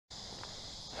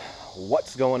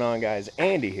What's going on, guys?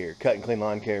 Andy here, Cut and Clean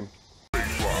Lawn Care.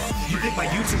 You think my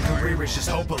YouTube career is just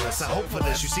hopeless? I hope for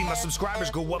this. You see my subscribers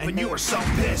go up and you are so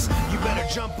pissed. You better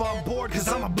jump on board, cause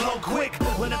I'ma blow quick.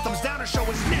 Let a thumbs down or show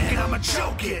his neck and I'ma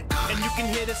choke it. And you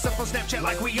can hit us up on Snapchat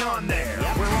like we on there.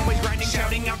 We're always grinding,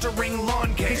 shouting out to ring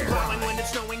lawn care. He's blowing when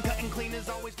it's snowing, cutting clean is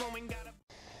always flowing.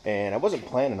 And I wasn't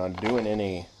planning on doing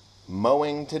any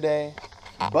mowing today,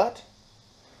 but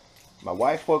my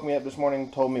wife woke me up this morning,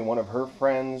 told me one of her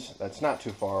friends, that's not too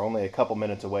far, only a couple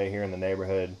minutes away here in the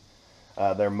neighborhood,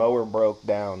 their mower broke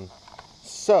down.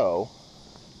 So,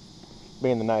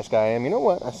 being the nice guy I am, you know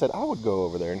what? I said I would go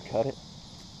over there and cut it.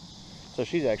 So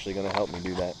she's actually going to help me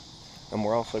do that. And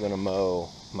we're also going to mow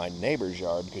my neighbor's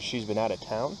yard because she's been out of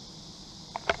town.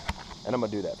 And I'm going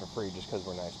to do that for free just because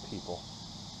we're nice people.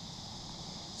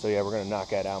 So yeah, we're going to knock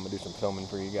that out. I'm going to do some filming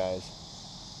for you guys.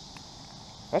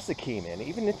 That's the key, man.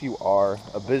 Even if you are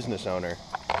a business owner,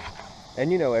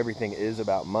 and you know everything is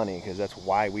about money because that's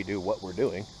why we do what we're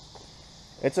doing,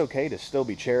 it's okay to still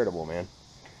be charitable, man.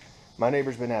 My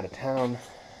neighbor's been out of town.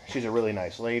 She's a really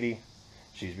nice lady.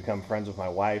 She's become friends with my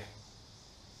wife.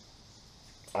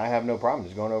 I have no problem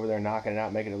just going over there, knocking it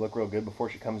out, making it look real good before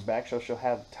she comes back, so she'll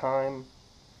have time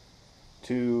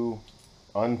to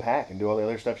unpack and do all the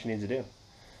other stuff she needs to do.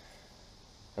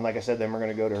 And like I said, then we're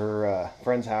going to go to her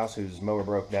friend's house whose mower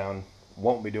broke down.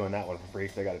 Won't be doing that one for free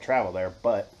because they got to travel there,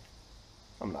 but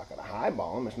I'm not going to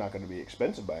highball them. It's not going to be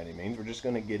expensive by any means. We're just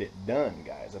going to get it done,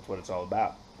 guys. That's what it's all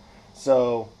about.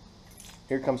 So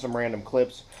here comes some random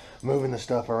clips, moving the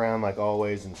stuff around like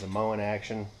always, and some mowing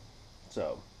action.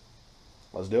 So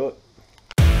let's do it.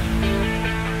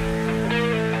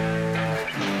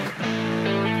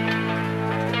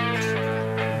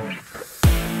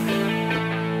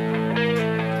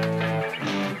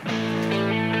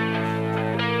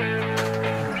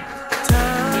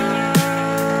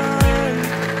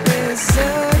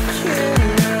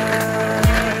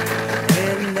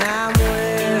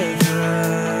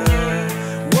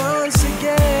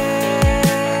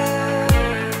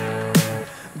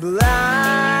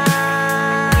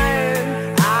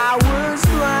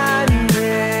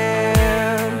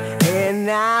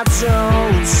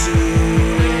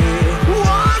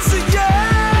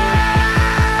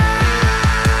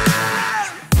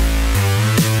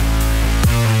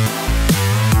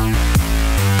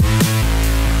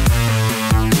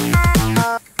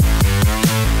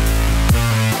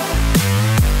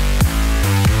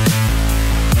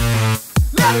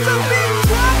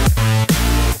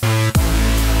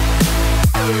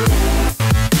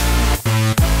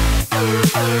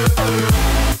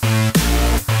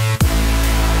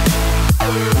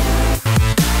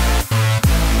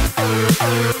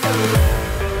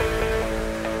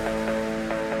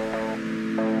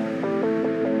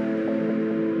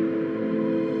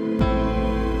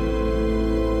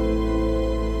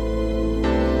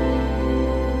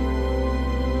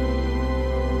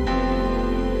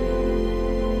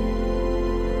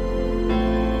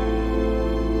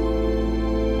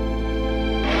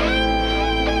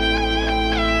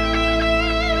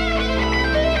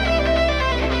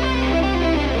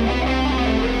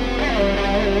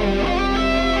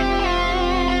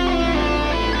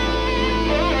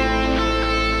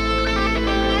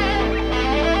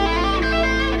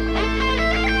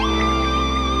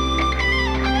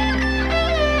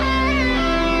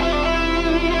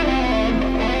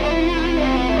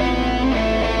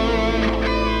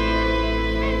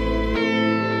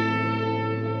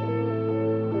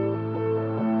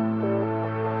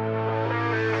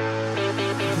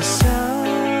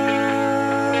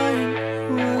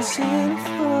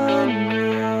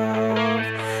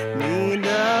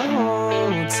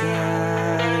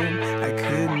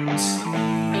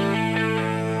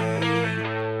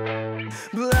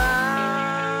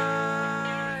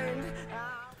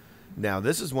 Now,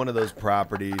 this is one of those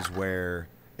properties where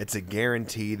it's a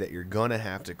guarantee that you're going to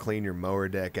have to clean your mower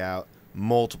deck out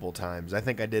multiple times. I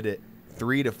think I did it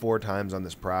 3 to 4 times on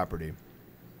this property.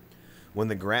 When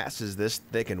the grass is this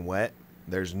thick and wet,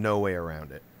 there's no way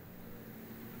around it.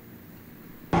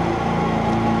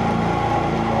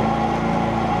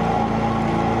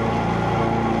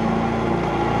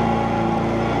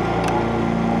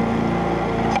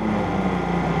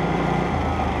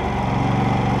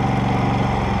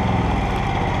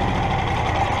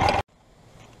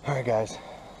 Alright guys,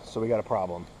 so we got a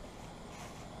problem.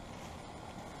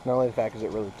 Not only the fact is it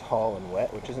really tall and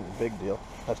wet, which isn't a big deal,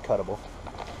 that's cuttable,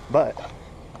 but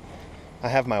I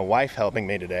have my wife helping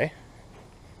me today,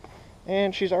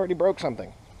 and she's already broke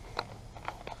something.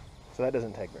 So that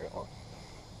doesn't take very long.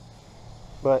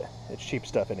 But it's cheap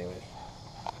stuff anyway.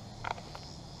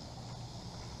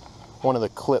 one of the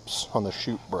clips on the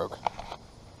chute broke.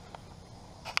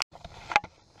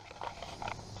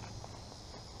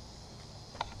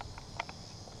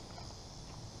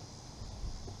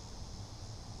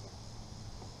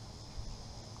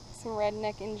 Some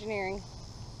redneck engineering.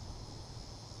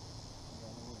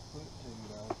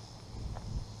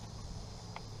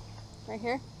 Right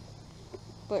here?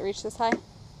 Will it reach this high?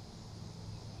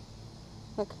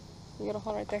 Look, you got a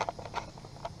hole right there.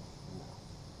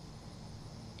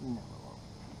 No.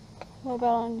 What about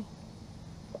on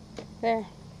there?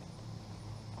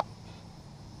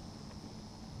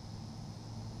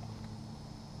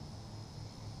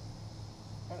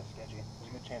 Kind of sketchy. There's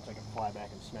a good chance I can fly back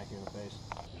and smack you in the face.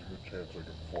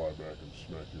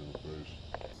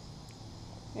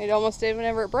 It almost did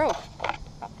whenever it broke.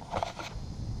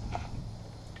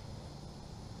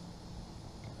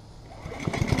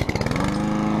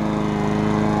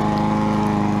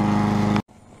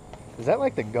 Is that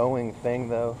like the going thing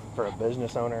though for a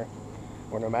business owner,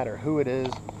 where no matter who it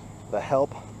is, the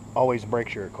help always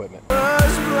breaks your equipment?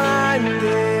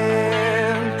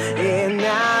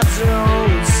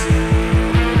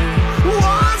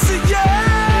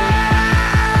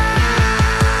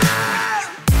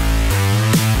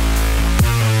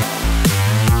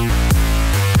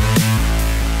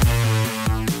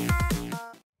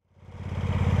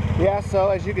 Yeah, so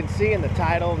as you can see in the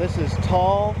title, this is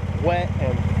tall, wet,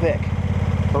 and thick.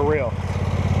 For real.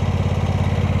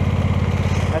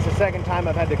 That's the second time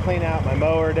I've had to clean out my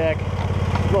mower deck.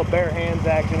 A little bare hands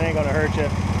action ain't gonna hurt you.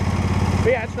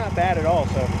 But yeah, it's not bad at all,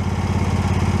 so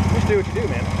just do what you do,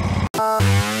 man.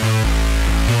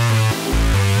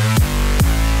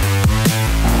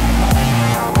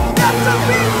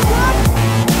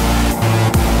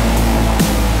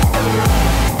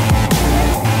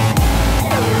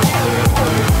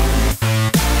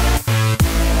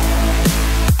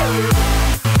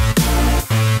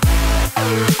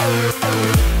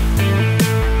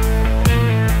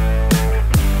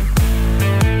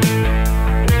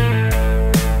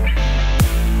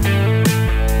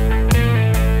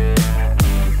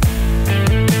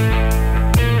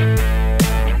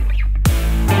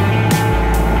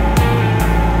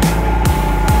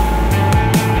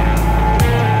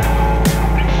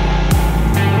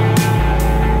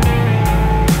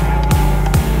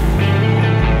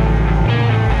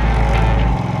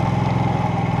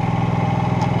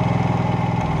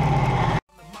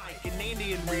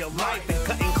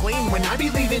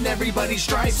 Everybody's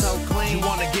stripes so clean. You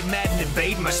wanna get mad and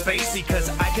invade my space because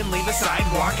I can leave a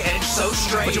sidewalk edge so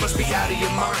straight. But you must be out of your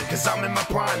mind, cause I'm in my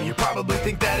prime. You probably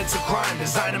think that it's a crime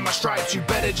designing my stripes. You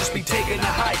better just be taking a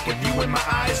hike. If you in my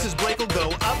eyes, cause Blake will go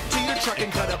up to your truck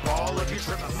and cut up all of your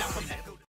trim.